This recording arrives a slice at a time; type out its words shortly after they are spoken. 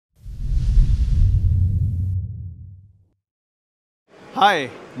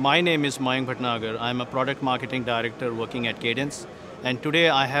Hi, my name is Mayank Bhatnagar. I'm a product marketing director working at Cadence. And today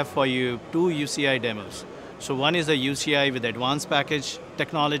I have for you two UCIe demos. So one is a UCIe with advanced package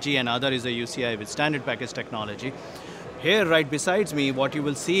technology and other is a UCIe with standard package technology. Here right besides me, what you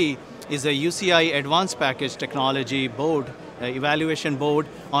will see is a UCIe advanced package technology board, evaluation board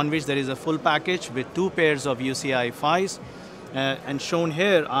on which there is a full package with two pairs of UCIe PHYs. And shown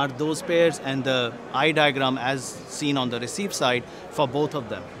here are those pairs and the eye diagram as seen on the receive side for both of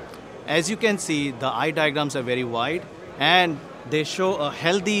them. As you can see, the eye diagrams are very wide and they show a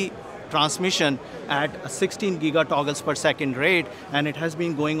healthy transmission at a 16 gigatoggles per second rate, and it has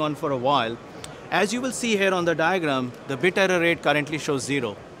been going on for a while. As you will see here on the diagram, the bit error rate currently shows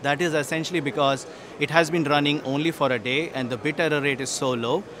 0. That is essentially because it has been running only for a day and the bit error rate is so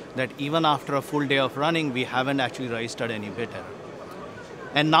low that even after a full day of running, we haven't actually registered any bit error.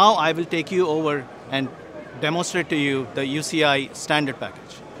 And now I will take you over and demonstrate to you the UCIe standard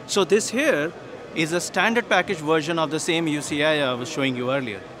package. So this here is a standard package version of the same UCIe I was showing you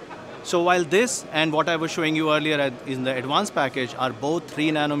earlier. So while this and what I was showing you earlier in the advanced package are both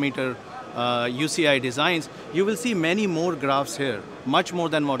 3 nanometer UCIe designs, you will see many more graphs here, much more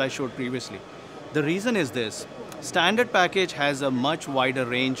than what I showed previously. The reason is this: standard package has a much wider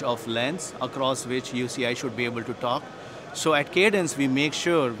range of lengths across which UCIe should be able to talk. So at Cadence, we make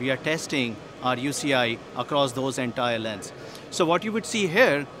sure we are testing our UCIe across those entire lengths. So what you would see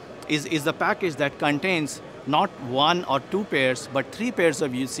here is the package that contains not one or two pairs, but 3 pairs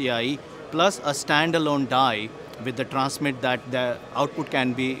of UCIe plus a standalone die with the transmit that the output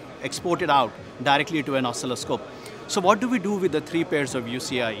can be exported out directly to an oscilloscope. So what do we do with the 3 pairs of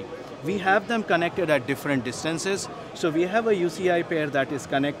UCIe? We have them connected at different distances. So we have a UCIe pair that is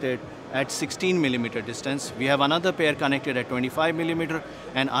connected at 16 millimeter distance. We have another pair connected at 25 millimeter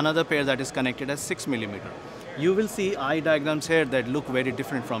and another pair that is connected at 6 millimeter. You will see eye diagrams here that look very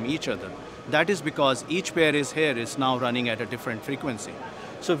different from each other. That is because each pair is now running at a different frequency.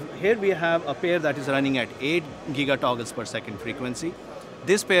 So here we have a pair that is running at 8 gigatoggles per second frequency.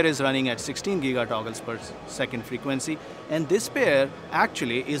 This pair is running at 16 gigatoggles per second frequency. And this pair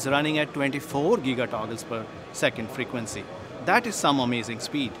actually is running at 24 gigatoggles per second frequency. That is some amazing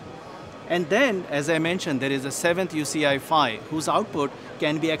speed. And then, as I mentioned, there is a 7th UCIe PHY whose output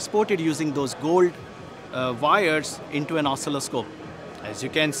can be exported using those gold wires into an oscilloscope. As you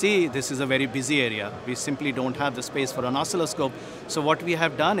can see, this is a very busy area. We simply don't have the space for an oscilloscope. So what we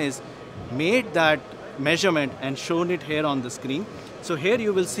have done is made that measurement and shown it here on the screen. So here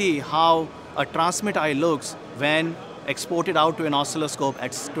you will see how a transmit eye looks when exported out to an oscilloscope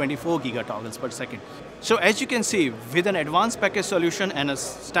at 24 gigatoggles per second. So as you can see, with an advanced package solution and a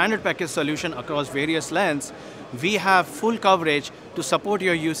standard package solution across various lengths, we have full coverage to support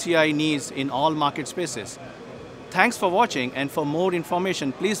your UCIe needs in all market spaces. Thanks for watching, and for more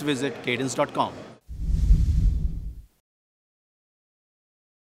information, please visit cadence.com.